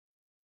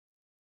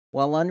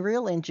While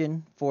Unreal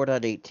Engine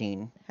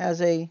 4.18 has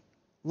a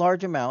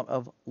large amount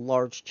of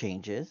large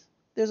changes,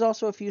 there's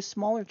also a few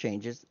smaller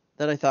changes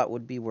that I thought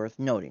would be worth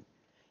noting.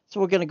 So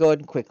we're going to go ahead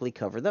and quickly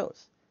cover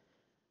those.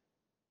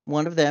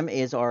 One of them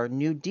is our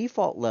new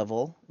default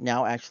level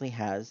now actually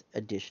has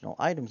additional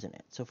items in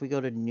it. So if we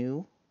go to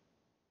New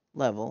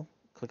Level,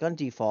 click on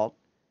Default,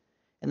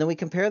 and then we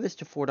compare this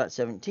to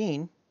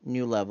 4.17,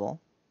 New Level,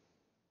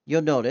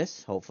 you'll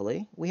notice,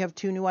 hopefully, we have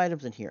two new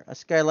items in here, a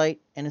skylight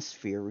and a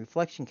sphere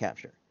reflection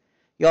capture.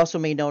 You also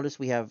may notice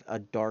we have a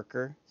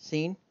darker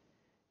scene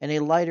and a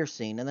lighter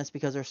scene, and that's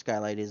because our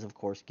skylight is, of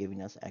course,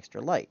 giving us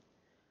extra light.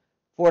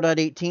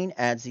 4.18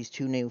 adds these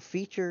two new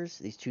features,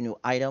 these two new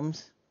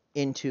items,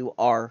 into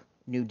our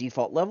new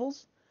default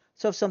levels.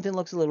 So if something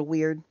looks a little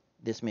weird,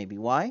 this may be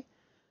why.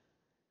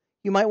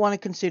 You might want to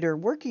consider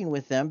working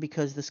with them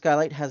because the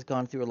skylight has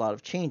gone through a lot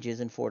of changes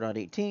in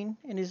 4.18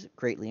 and is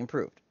greatly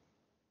improved.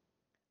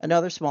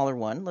 Another smaller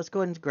one, let's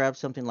go ahead and grab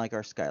something like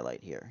our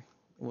skylight here.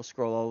 We'll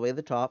scroll all the way to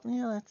the top.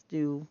 Yeah,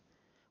 we'll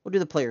do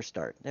the player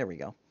start. There we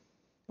go. And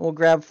we'll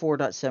grab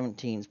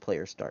 4.17's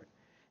player start.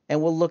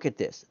 And we'll look at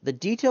this. The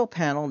detail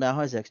panel now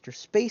has extra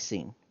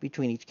spacing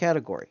between each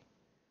category.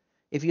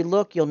 If you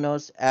look, you'll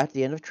notice at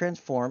the end of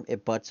transform,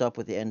 it butts up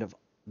with the end of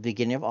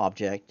beginning of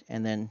object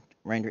and then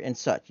render and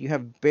such. You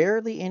have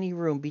barely any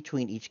room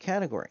between each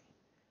category.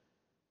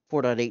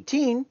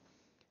 4.18,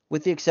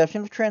 with the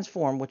exception of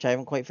transform, which I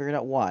haven't quite figured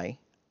out why,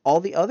 all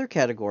the other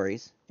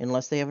categories,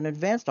 unless they have an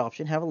advanced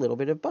option, have a little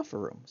bit of buffer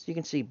room. So you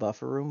can see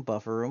buffer room,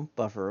 buffer room,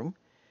 buffer room.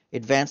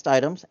 Advanced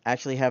items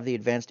actually have the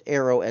advanced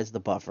arrow as the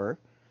buffer.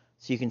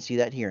 So you can see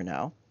that here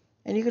now.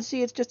 And you can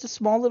see it's just a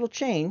small little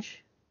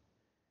change,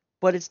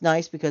 but it's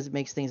nice because it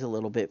makes things a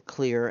little bit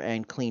clearer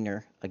and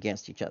cleaner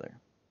against each other.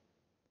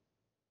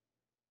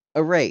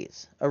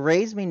 Arrays.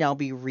 Arrays may now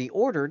be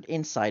reordered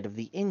inside of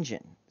the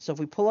engine. So if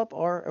we pull up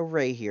our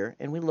array here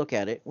and we look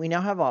at it, we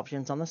now have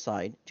options on the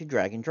side to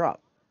drag and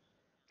drop.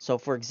 So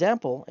for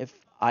example, if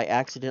I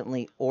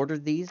accidentally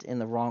ordered these in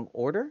the wrong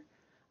order,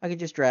 I could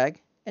just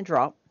drag and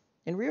drop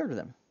and reorder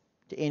them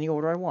to any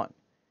order I want.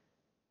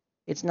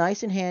 It's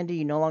nice and handy.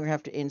 You no longer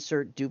have to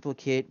insert,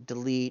 duplicate,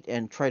 delete,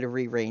 and try to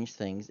rearrange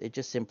things. It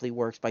just simply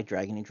works by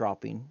dragging and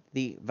dropping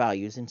the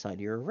values inside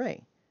your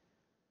array.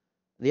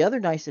 The other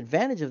nice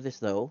advantage of this,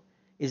 though,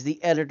 is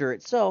the editor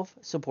itself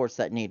supports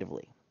that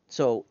natively.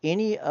 So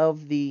any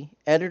of the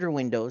editor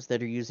windows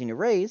that are using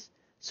arrays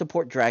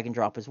support drag and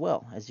drop as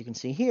well. As you can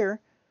see here,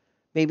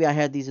 maybe I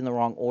had these in the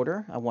wrong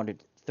order. I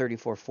wanted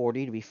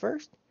 3440 to be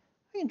first.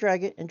 I can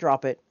drag it and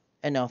drop it,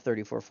 and now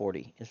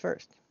 3440 is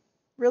first.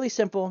 Really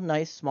simple,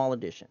 nice, small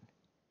addition.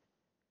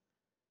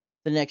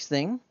 The next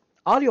thing,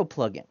 audio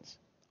plugins.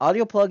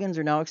 Audio plugins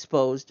are now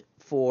exposed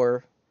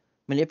for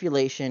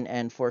manipulation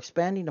and for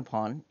expanding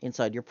upon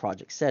inside your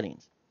project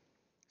settings.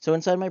 So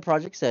inside my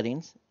project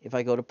settings, if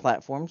I go to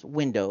Platforms,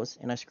 Windows,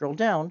 and I scroll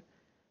down,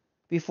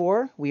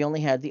 before we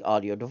only had the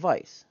audio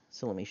device.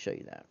 So let me show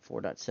you that.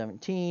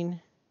 4.17,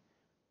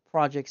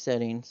 Project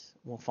Settings,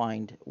 we'll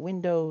find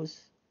Windows,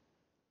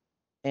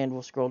 and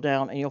we'll scroll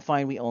down, and you'll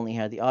find we only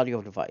had the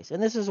audio device.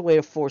 And this is a way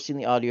of forcing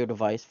the audio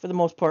device. For the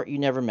most part, you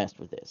never messed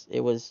with this.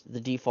 It was the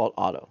default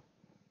auto.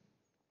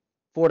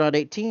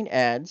 4.18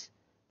 adds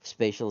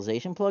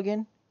spatialization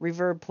plugin,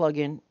 reverb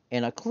plugin,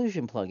 and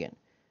occlusion plugin.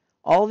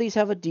 All of these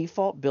have a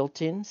default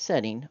built-in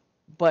setting,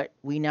 but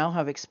we now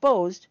have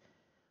exposed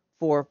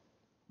for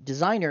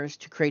designers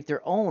to create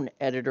their own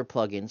editor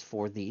plugins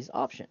for these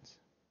options.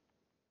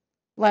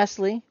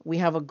 Lastly, we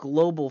have a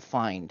global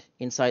find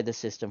inside the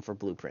system for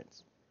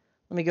blueprints.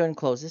 Let me go ahead and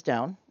close this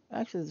down.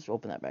 Actually, let's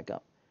open that back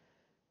up.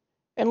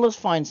 And let's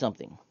find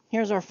something.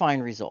 Here's our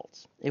find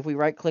results. If we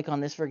right click on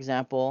this, for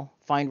example,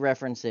 find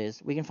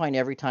references, we can find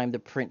every time the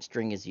print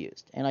string is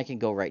used, and I can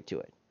go right to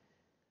it.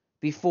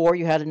 Before,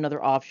 you had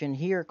another option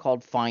here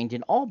called find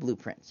in all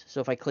blueprints.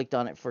 So if I clicked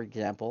on it, for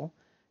example,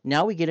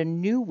 now we get a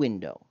new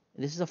window.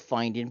 This is a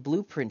find in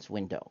blueprints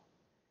window.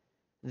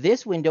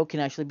 This window can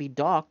actually be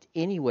docked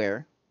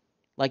anywhere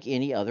like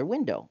any other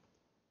window.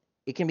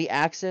 It can be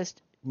accessed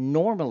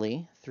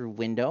normally through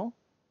window,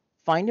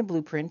 find in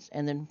blueprints,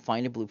 and then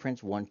find in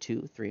blueprints 1,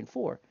 2, 3, and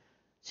 4.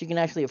 So you can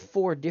actually have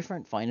 4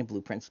 different find in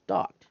blueprints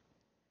docked.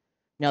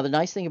 Now the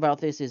nice thing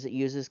about this is it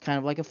uses kind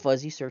of like a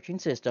fuzzy searching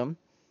system.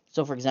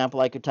 So for example,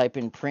 I could type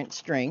in print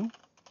string,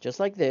 just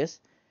like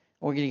this.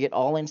 And we're going to get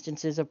all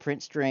instances of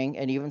print string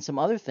and even some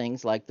other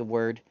things like the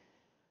word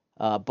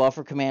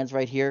buffer commands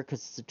right here because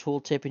it's a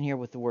tooltip in here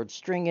with the word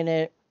string in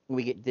it.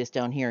 We get this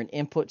down here, an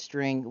input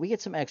string. We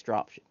get some extra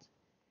options.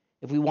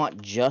 If we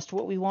want just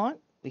what we want,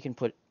 we can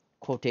put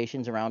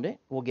quotations around it.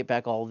 We'll get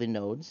back all the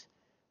nodes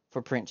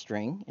for print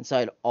string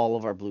inside all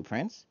of our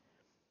blueprints.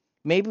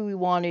 Maybe we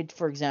wanted,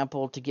 for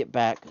example, to get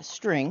back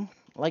string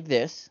like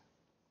this,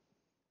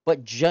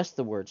 but just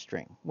the word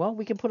string. Well,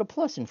 we can put a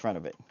plus in front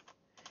of it.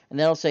 And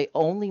that'll say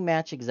only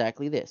match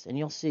exactly this, and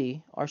you'll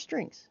see our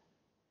strings.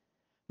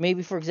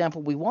 Maybe, for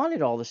example, we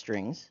wanted all the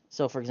strings.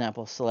 So, for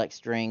example, select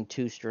string,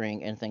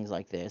 toString, and things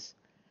like this.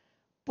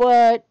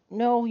 But,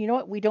 no, you know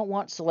what? We don't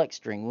want select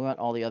string. We want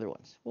all the other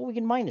ones. Well, we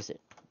can minus it.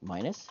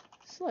 Minus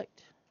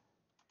select.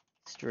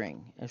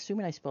 string,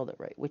 assuming I spelled it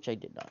right, which I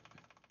did not.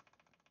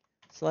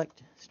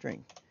 Select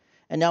string.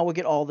 And now we'll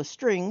get all the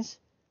strings,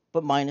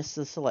 but minus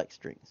the select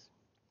strings.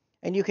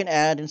 And you can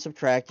add and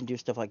subtract and do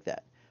stuff like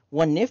that.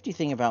 One nifty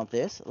thing about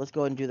this, let's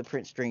go ahead and do the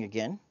print string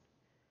again.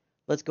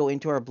 Let's go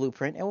into our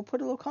blueprint and we'll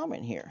put a little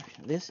comment here.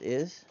 This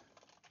is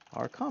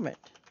our comment.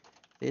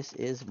 This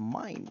is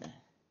mine.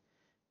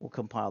 We'll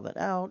compile that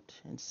out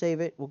and save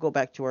it. We'll go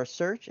back to our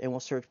search and we'll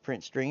search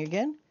print string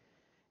again.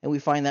 And we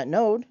find that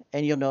node,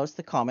 and you'll notice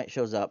the comment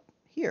shows up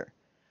here.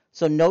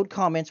 So node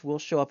comments will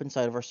show up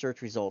inside of our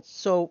search results.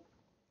 So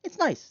it's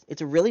nice.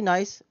 It's a really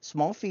nice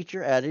small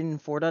feature added in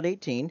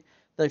 4.18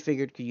 that I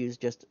figured could use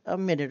just a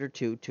minute or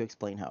two to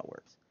explain how it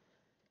works.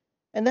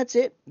 And that's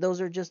it. Those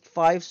are just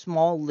 5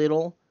 small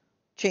little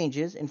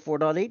changes in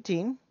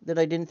 4.18 that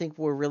I didn't think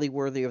were really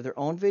worthy of their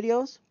own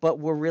videos, but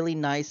were really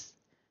nice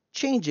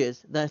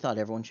changes that I thought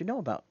everyone should know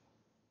about.